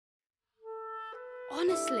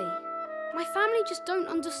Honestly, my family just don't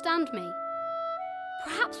understand me.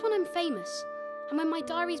 Perhaps when I'm famous, and when my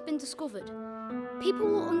diary's been discovered, people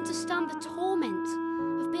will understand the torment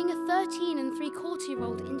of being a 13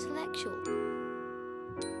 3/4-year-old intellectual.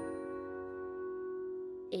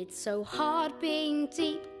 It's so hard being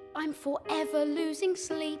deep, I'm forever losing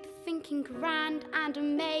sleep, thinking grand and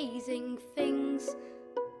amazing things.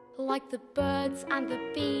 Like the birds and the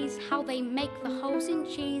bees, how they make the holes in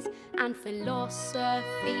cheese, and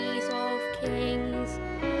philosophies of kings.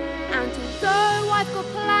 And although I've got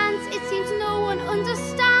plans, it seems no one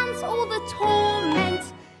understands all the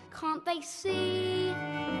torment. Can't they see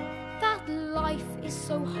that life is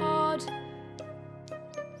so hard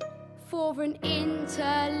for an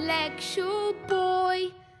intellectual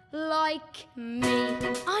boy like me?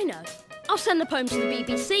 I know. I'll send the poem to the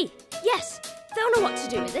BBC. Yes, they'll know what to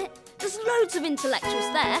do with it. There's loads of intellectuals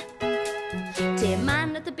there. Dear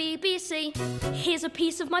man at the BBC, here's a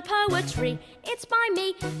piece of my poetry. It's by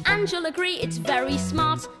me, and you'll agree it's very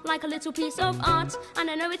smart, like a little piece of art, and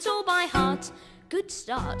I know it's all by heart. Good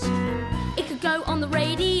start. It could go on the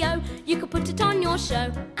radio, you could put it on your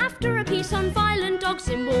show. After a piece on violent dogs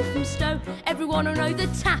in Walthamstow, everyone will know the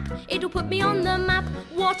tap, it'll put me on the map.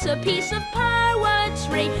 What a piece of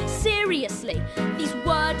poetry! Seriously, these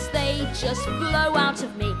words, they just flow out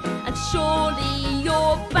of me. And surely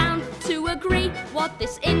you're bound to agree what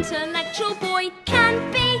this intellectual boy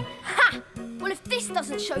can be. Ha! Well, if this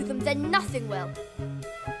doesn't show them, then nothing will.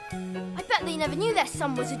 I bet they never knew their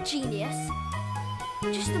son was a genius.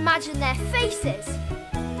 Just imagine their faces.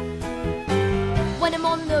 When I'm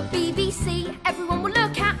on the BBC, everyone will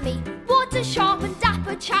look at me. What a sharp and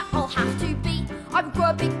dapper chap I'll have to be. I will grow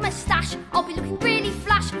a big moustache, I'll be looking really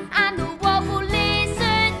flash, and the world will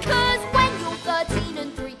listen. 'Cause when you're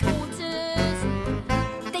 13 3/4,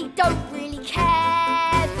 they don't really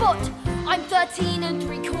care. But I'm 13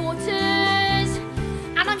 3/4,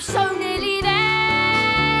 and I'm so nearly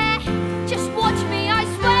there. Just watch me, I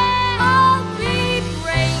swear.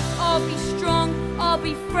 I'll be strong, I'll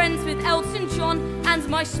be friends with Elton John, and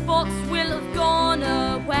my spots will have gone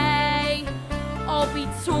away. I'll be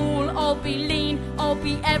tall, I'll be lean, I'll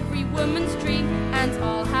be every woman's dream, and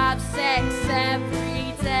I'll have sex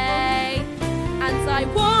every day. And I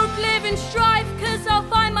won't live in strife, 'cause I'll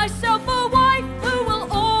find myself a wife who will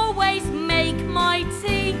always make my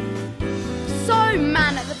tea. So,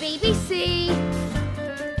 man at the BBC,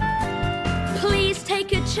 please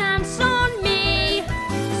take a chance on me.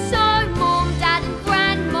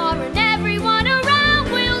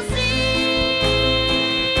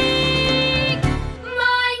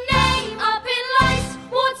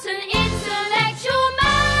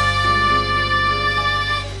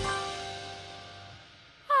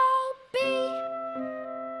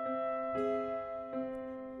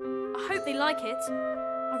 I hope they like it.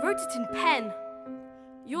 I wrote it in pen.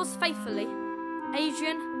 Yours faithfully,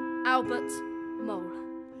 Adrian Albert Mole.